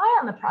an eye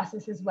on the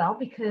process as well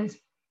because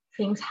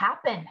things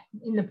happen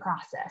in the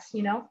process,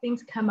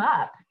 things come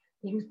up,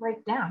 things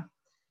break down.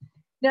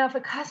 Now, if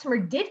a customer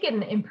did get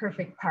an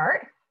imperfect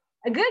part,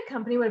 a good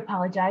company would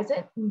apologize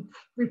it and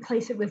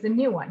replace it with a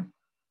new one,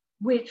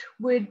 which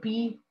would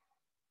be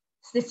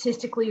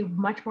statistically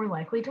much more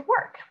likely to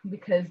work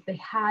because they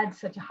had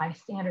such a high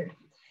standard.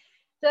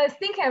 So I was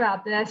thinking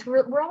about this, we're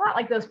a lot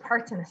like those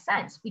parts in a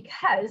sense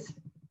because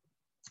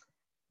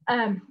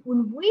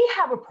when we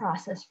have a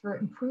process for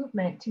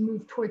improvement to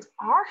move towards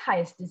our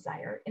highest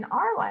desire in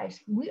our lives,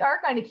 we are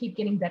going to keep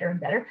getting better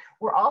and better.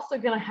 We're also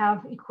going to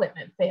have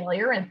equipment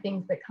failure and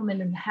things that come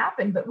in and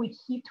happen, but we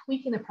keep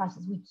tweaking the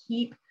process. We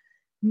keep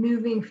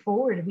moving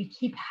forward. We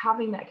keep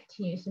having that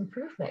continuous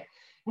improvement.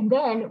 And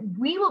then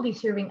we will be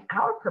serving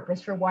our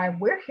purpose for why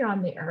we're here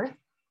on the earth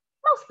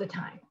most of the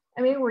time.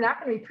 I mean, we're not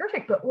going to be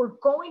perfect, but we're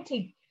going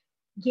to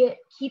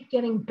keep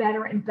getting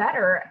better and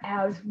better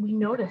as we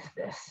notice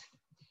this.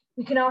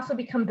 We can also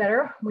become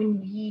better when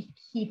we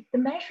keep the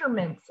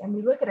measurements and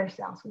we look at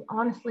ourselves. We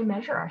honestly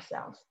measure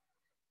ourselves.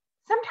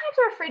 Sometimes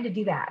we're afraid to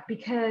do that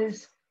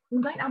because we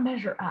might not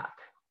measure up.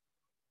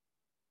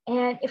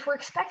 And if we're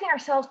expecting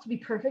ourselves to be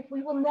perfect,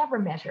 we will never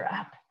measure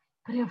up.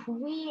 But if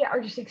we are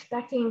just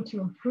expecting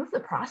to improve the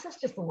process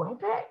just a little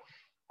bit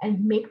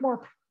and make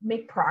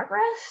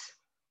progress,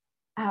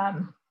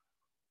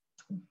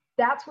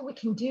 that's what we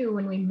can do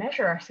when we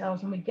measure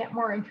ourselves and we get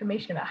more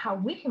information about how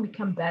we can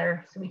become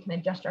better so we can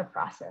adjust our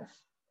process.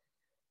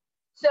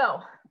 So,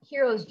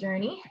 hero's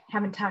journey,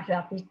 haven't talked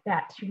about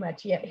that too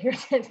much yet here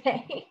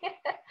today.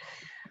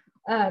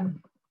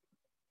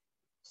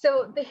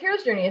 So the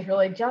hero's journey is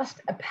really just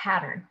a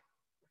pattern,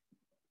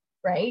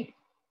 right?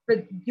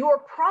 For your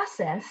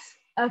process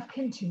of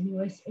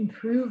continuous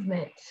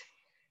improvement.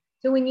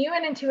 So when you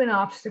run into an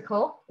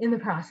obstacle in the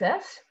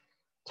process,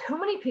 too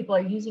many people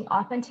are using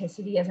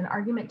authenticity as an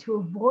argument to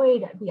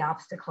avoid the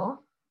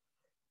obstacle.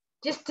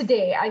 Just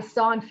today, I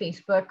saw on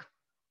Facebook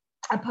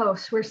a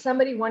post where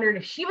somebody wondered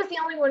if she was the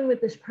only one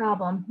with this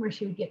problem, where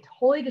she would get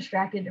totally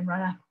distracted and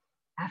run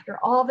after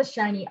all the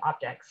shiny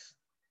objects.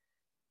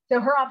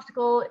 So her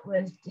obstacle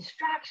was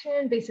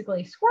distraction,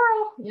 basically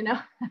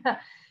squirrel,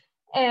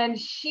 and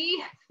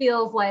she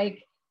feels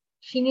like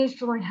she needs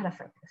to learn how to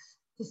focus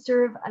to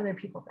serve other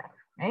people better,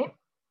 right?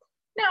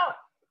 Now,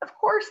 of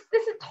course,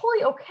 this is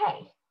totally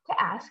okay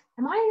to ask,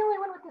 am I the only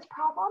one with this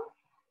problem?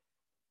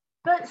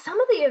 But some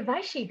of the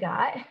advice she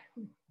got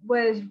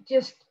was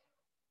just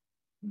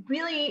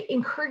really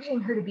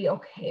encouraging her to be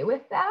okay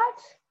with that.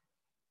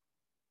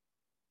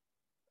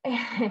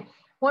 And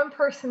one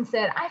person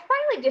said, I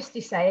finally just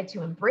decided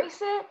to embrace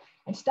it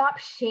and stop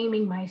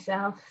shaming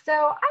myself. So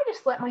I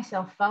just let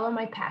myself follow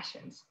my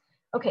passions.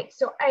 Okay,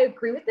 so I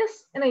agree with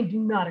this and I do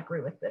not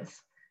agree with this.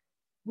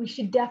 We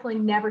should definitely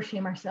never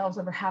shame ourselves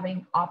over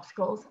having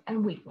obstacles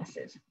and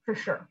weaknesses, for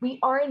sure. We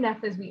are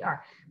enough as we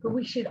are, but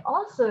we should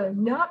also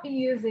not be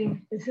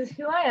using this is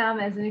who I am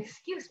as an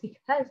excuse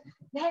because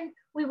then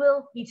we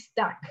will be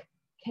stuck,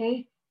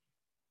 okay?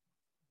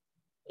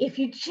 If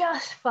you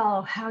just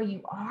follow how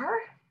you are,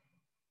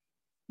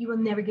 you will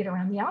never get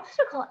around the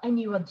obstacle, and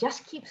you will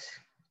just keep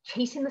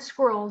chasing the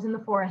squirrels in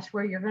the forest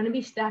where you're going to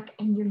be stuck,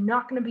 and you're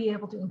not going to be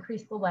able to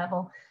increase the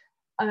level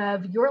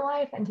of your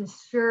life and to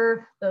serve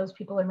those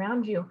people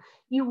around you.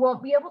 You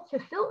won't be able to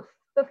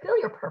fulfill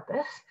your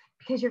purpose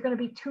because you're going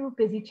to be too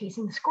busy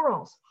chasing the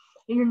squirrels.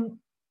 And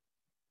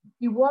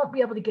you won't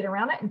be able to get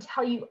around it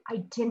until you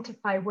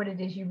identify what it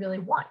is you really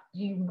want.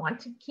 Do you want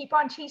to keep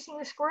on chasing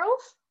the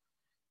squirrels?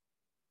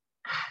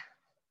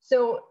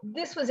 So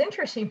this was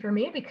interesting for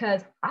me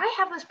because I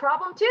have this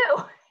problem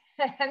too.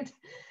 And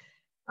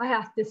I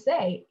have to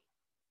say,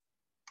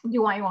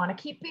 do I want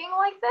to keep being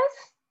like this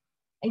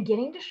and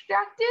getting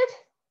distracted?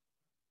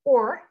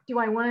 Or do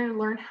I want to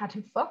learn how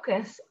to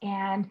focus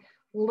and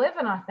live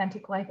an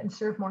authentic life and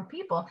serve more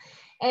people?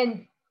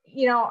 And,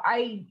 you know,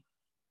 I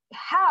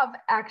have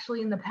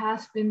actually in the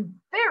past been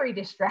very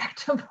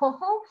distractible,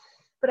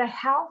 but I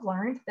have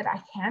learned that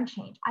I can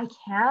change. I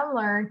can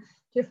learn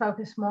to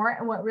focus more.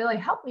 And what really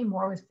helped me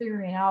more was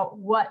figuring out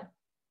what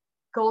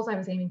goals I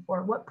was aiming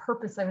for, what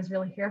purpose I was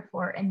really here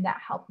for. And that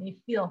helped me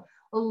feel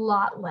a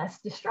lot less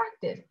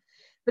distracted.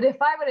 But if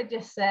I would have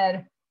just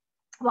said,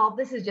 well,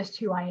 this is just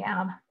who I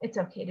am, it's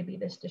okay to be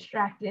this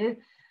distracted,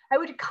 I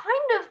would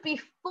kind of be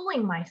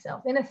fooling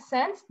myself in a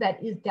sense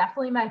that is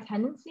definitely my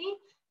tendency,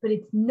 but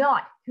it's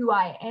not who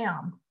I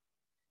am.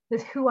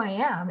 Because who I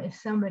am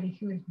is somebody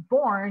who is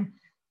born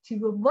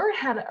to learn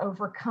how to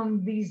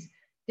overcome these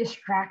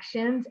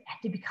distractions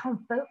and to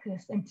become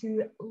focused and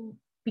to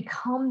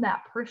become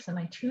that person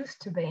I choose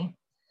to be.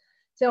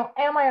 So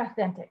am I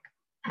authentic?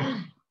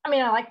 I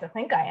mean, I like to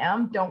think I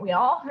am, don't we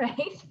all,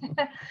 right?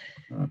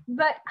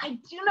 But I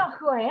do know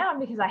who I am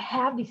because I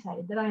have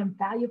decided that I am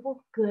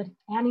valuable, good,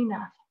 and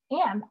enough.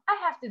 And I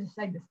have to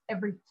decide this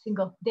every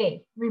single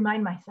day,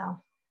 remind myself.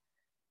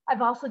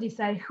 I've also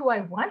decided who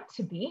I want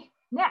to be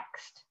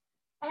next.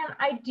 And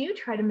I do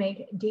try to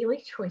make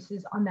daily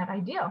choices on that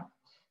ideal.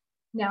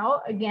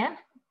 Now, again,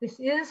 this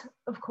is,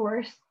 of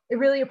course,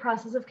 really a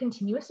process of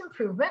continuous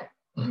improvement.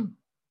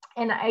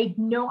 And I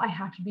know I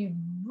have to be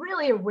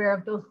really aware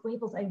of those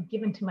labels I've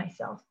given to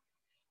myself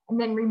and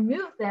then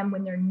remove them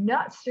when they're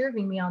not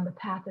serving me on the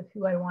path of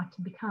who I want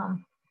to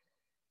become.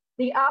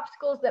 The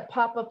obstacles that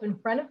pop up in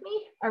front of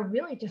me are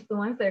really just the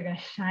ones that are going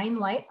to shine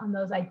light on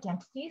those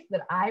identities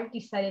that I've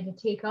decided to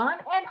take on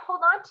and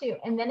hold on to.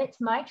 And then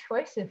it's my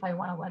choice if I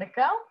want to let it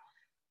go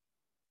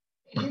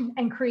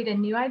and create a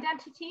new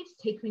identity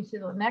to take me to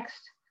the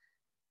next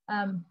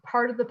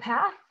part of the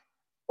path,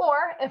 or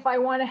if I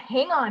want to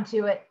hang on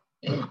to it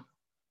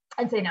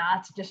and say, no,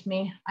 it's just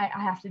me. I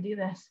have to do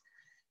this.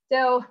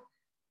 So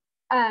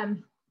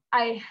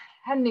I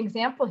had an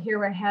example here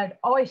where I had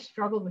always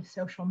struggled with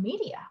social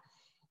media.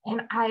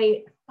 And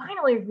I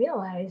finally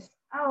realized,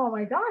 oh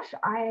my gosh,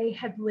 I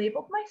had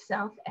labeled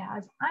myself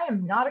as I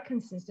am not a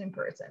consistent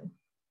person.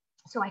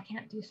 So I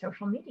can't do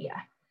social media.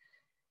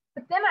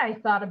 But then I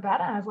thought about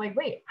it and I was like,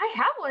 wait, I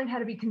have learned how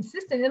to be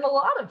consistent in a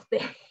lot of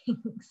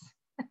things.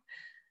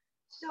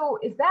 So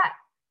is that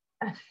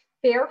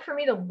fair for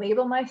me to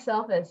label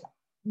myself as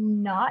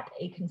not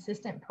a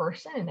consistent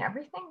person in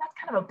everything? That's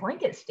kind of a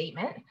blanket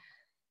statement.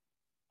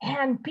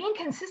 And being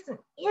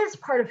consistent is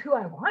part of who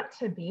I want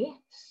to be.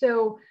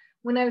 So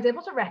when I was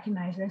able to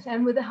recognize this,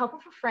 and with the help of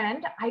a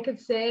friend, I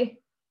could say,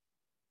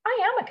 I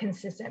am a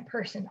consistent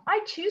person. I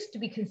choose to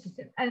be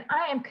consistent, and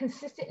I am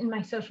consistent in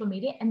my social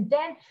media. And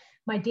then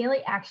my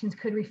daily actions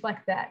could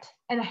reflect that.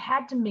 And I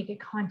had to make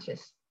it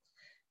conscious.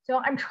 So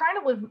I'm trying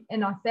to live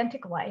an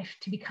authentic life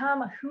to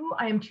become who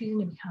I am choosing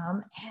to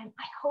become. And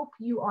I hope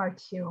you are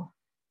too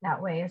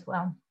that way as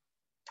well.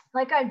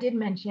 Like I did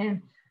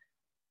mention,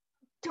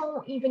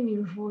 don't even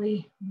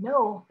usually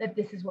know that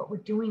this is what we're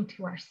doing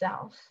to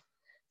ourselves.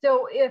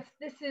 So if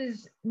this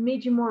has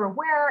made you more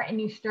aware and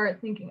you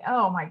start thinking,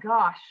 oh my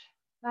gosh,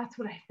 that's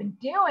what I've been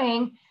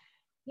doing,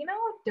 you know,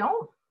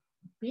 don't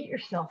beat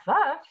yourself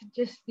up.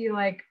 Just be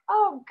like,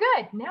 oh,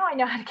 good. Now I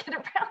know how to get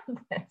around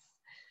this.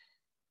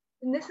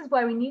 And this is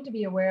why we need to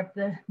be aware of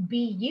the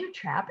be you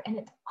trap. And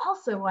it's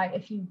also why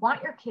if you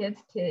want your kids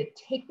to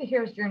take the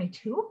hero's journey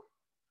too,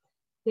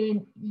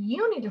 then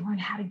you need to learn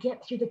how to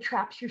get through the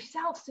traps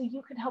yourself so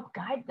you can help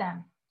guide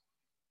them.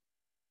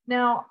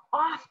 Now,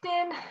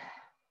 often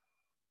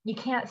you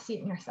can't see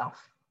it in yourself.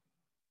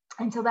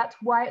 And so that's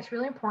why it's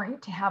really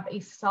important to have a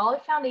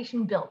solid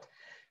foundation built.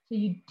 So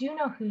you do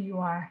know who you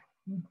are,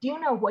 you do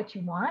know what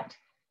you want,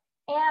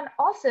 and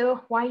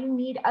also why you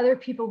need other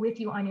people with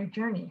you on your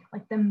journey,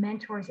 like the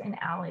mentors and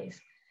allies.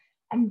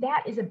 And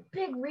that is a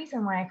big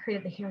reason why I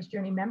created the Hero's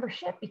Journey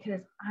membership,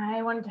 because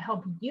I wanted to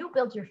help you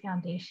build your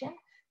foundation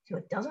so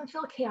it doesn't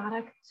feel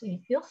chaotic, so you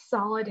feel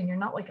solid and you're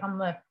not like on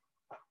the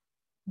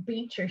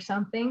beach or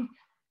something.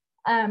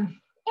 And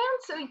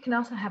so you can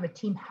also have a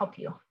team help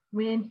you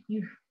when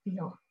you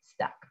feel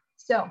stuck.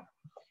 So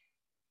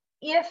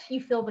if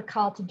you feel the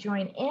call to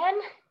join in,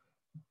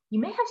 you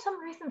may have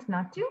some reasons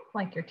not to,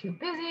 like you're too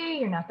busy,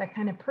 you're not that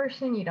kind of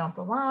person, you don't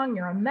belong,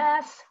 you're a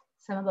mess,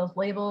 some of those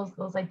labels,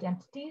 those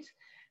identities.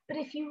 But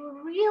if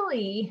you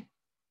really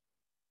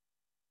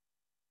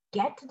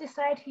get to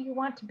decide who you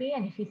want to be,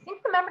 and if you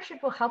think the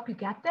membership will help you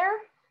get there,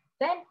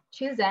 then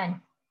choose Zen.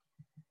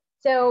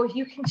 So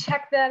you can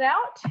check that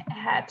out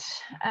at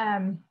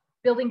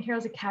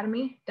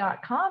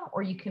buildingheroesacademy.com,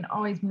 or you can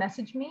always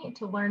message me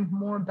to learn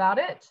more about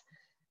it.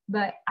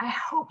 But I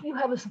hope you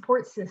have a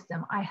support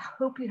system. I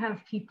hope you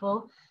have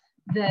people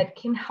that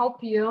can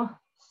help you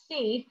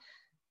see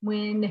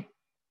when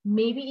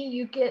maybe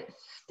you get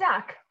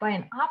stuck by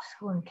an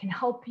obstacle and can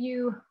help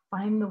you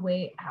find the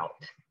way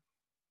out.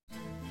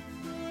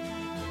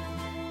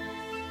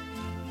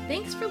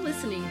 Thanks for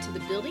listening to the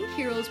Building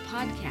Heroes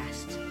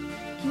podcast.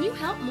 Can you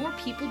help more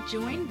people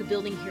join the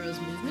Building Heroes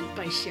movement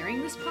by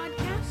sharing this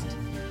podcast?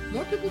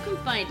 More people can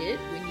find it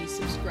when you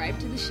subscribe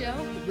to the show,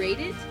 rate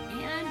it,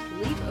 and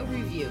leave a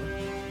review.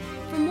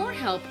 For more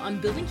help on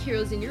building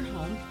heroes in your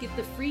home, get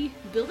the free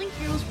Building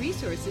Heroes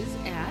resources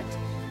at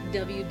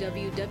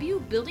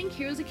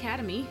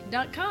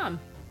www.buildingheroesacademy.com.